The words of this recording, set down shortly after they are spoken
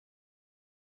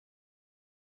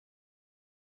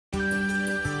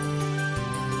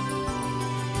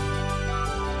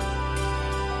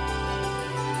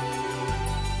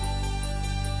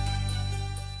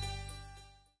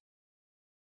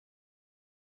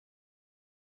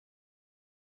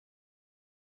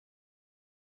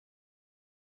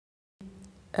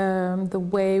the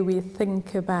way we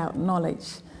think about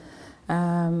knowledge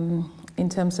in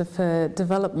terms of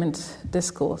development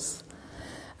discourse.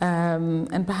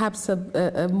 And perhaps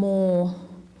a more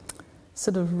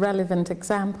sort of relevant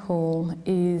example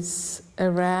is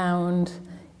around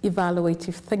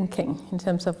evaluative thinking in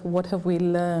terms of what have we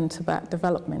learned about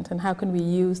development and how can we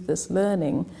use this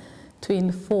learning to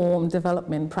inform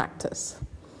development practice.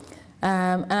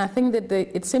 And I think that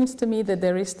it seems to me that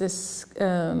there is this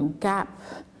gap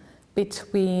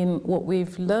between what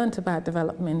we've learned about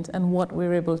development and what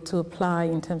we're able to apply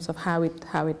in terms of how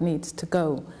it needs to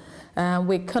go.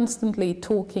 We're constantly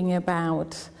talking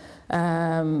about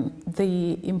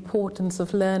the importance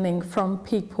of learning from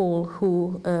people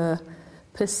who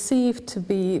perceived to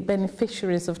be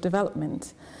beneficiaries of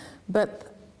development,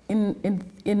 but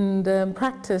in the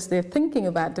practice, their thinking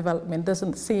about development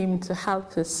doesn't seem to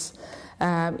help us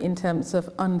in terms of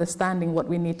understanding what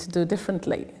we need to do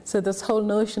differently. So this whole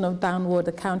notion of downward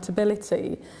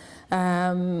accountability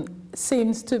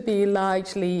seems to be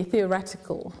largely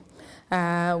theoretical.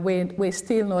 We're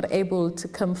still not able to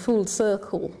come full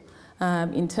circle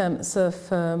in terms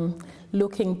of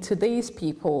looking to these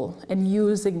people and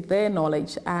using their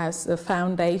knowledge as a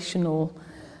foundational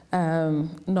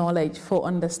knowledge for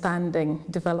understanding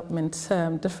development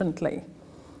differently.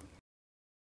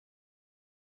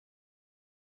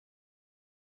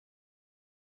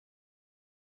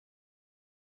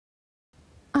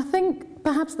 I think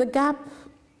perhaps the gap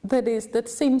that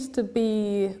seems to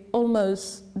be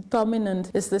almost dominant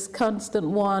is this constant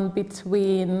one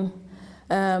between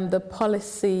the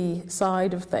policy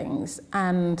side of things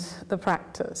and the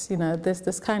practice. You know, there's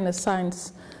this kind of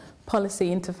science policy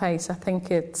interface. I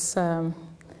think it's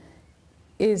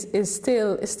is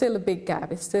still a big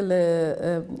gap. It's still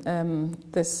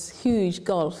this huge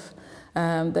gulf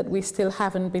that we still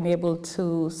haven't been able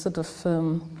to sort of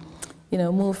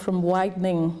move from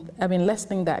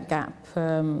lessening that gap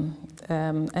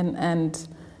and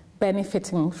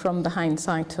benefiting from the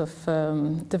hindsight of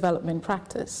development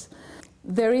practice.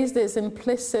 There is this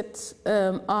implicit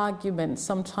argument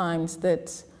sometimes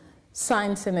that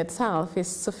science in itself is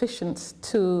sufficient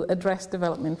to address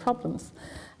development problems.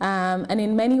 And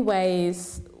in many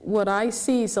ways, what I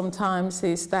see sometimes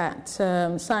is that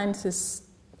science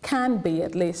can be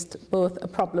at least both a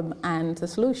problem and a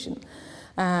solution.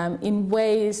 In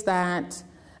ways that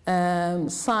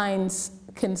science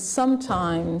can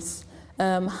sometimes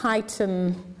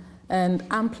heighten and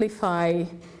amplify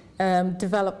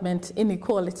development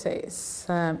inequalities,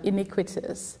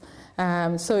 iniquities.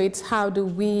 So it's how do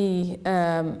we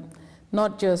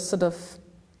not just sort of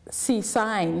see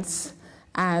science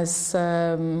as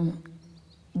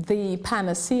the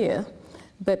panacea,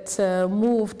 but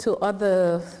move to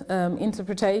other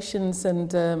interpretations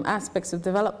and aspects of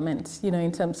development,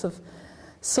 in terms of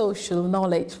social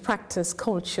knowledge, practice,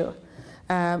 culture,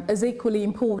 as equally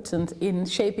important in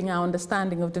shaping our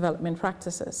understanding of development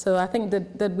practices. So I think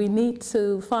that we need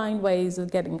to find ways of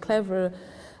getting cleverer,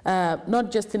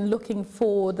 not just in looking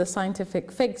for the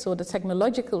scientific fix or the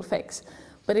technological fix,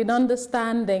 but in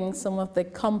understanding some of the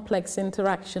complex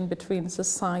interaction between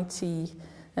society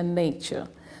and nature.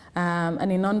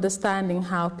 And in understanding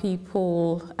how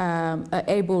people are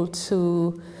able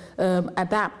to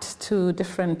adapt to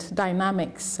different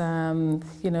dynamics, and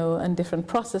different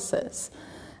processes,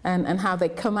 and how they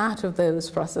come out of those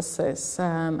processes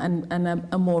and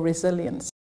a more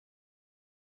resilience.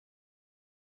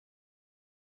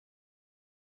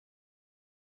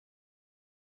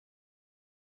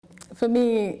 For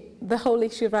me, the whole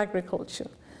issue of agriculture.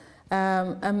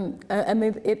 And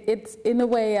it's in a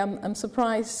way, I'm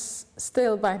surprised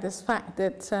still by this fact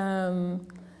that,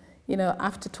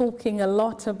 after talking a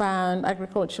lot about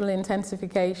agricultural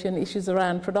intensification, issues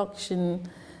around production,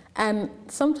 and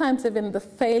sometimes even the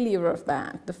failure of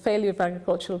that, the failure of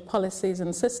agricultural policies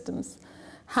and systems,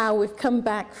 how we've come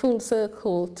back full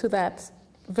circle to that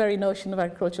very notion of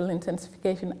agricultural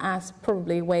intensification as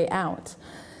probably a way out.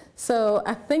 So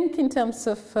I think in terms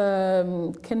of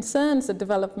concerns that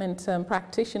development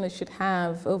practitioners should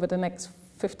have over the next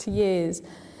 50 years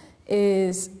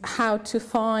is how to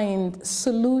find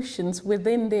solutions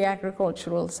within the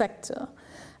agricultural sector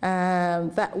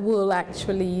that will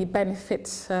actually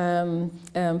benefit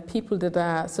people that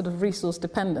are sort of resource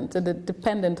dependent, that are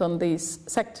dependent on this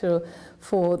sector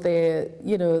for their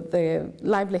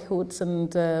livelihoods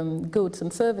and goods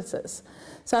and services.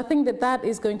 So I think that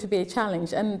is going to be a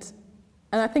challenge, and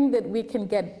I think that we can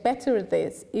get better at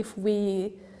this if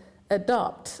we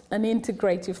adopt an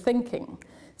integrative thinking.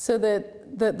 So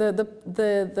that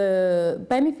the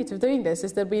benefit of doing this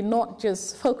is that we're not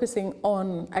just focusing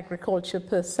on agriculture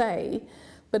per se,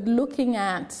 but looking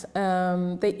at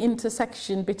the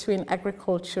intersection between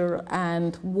agriculture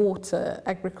and water,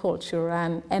 agriculture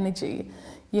and energy,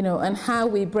 and how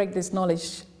we break these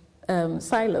knowledge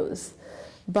silos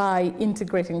by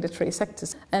integrating the three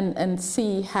sectors and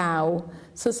see how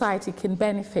society can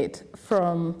benefit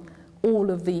from all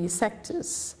of these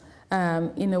sectors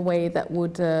in a way that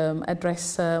would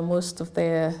address most of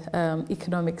their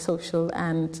economic, social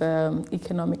and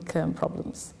economic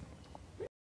problems.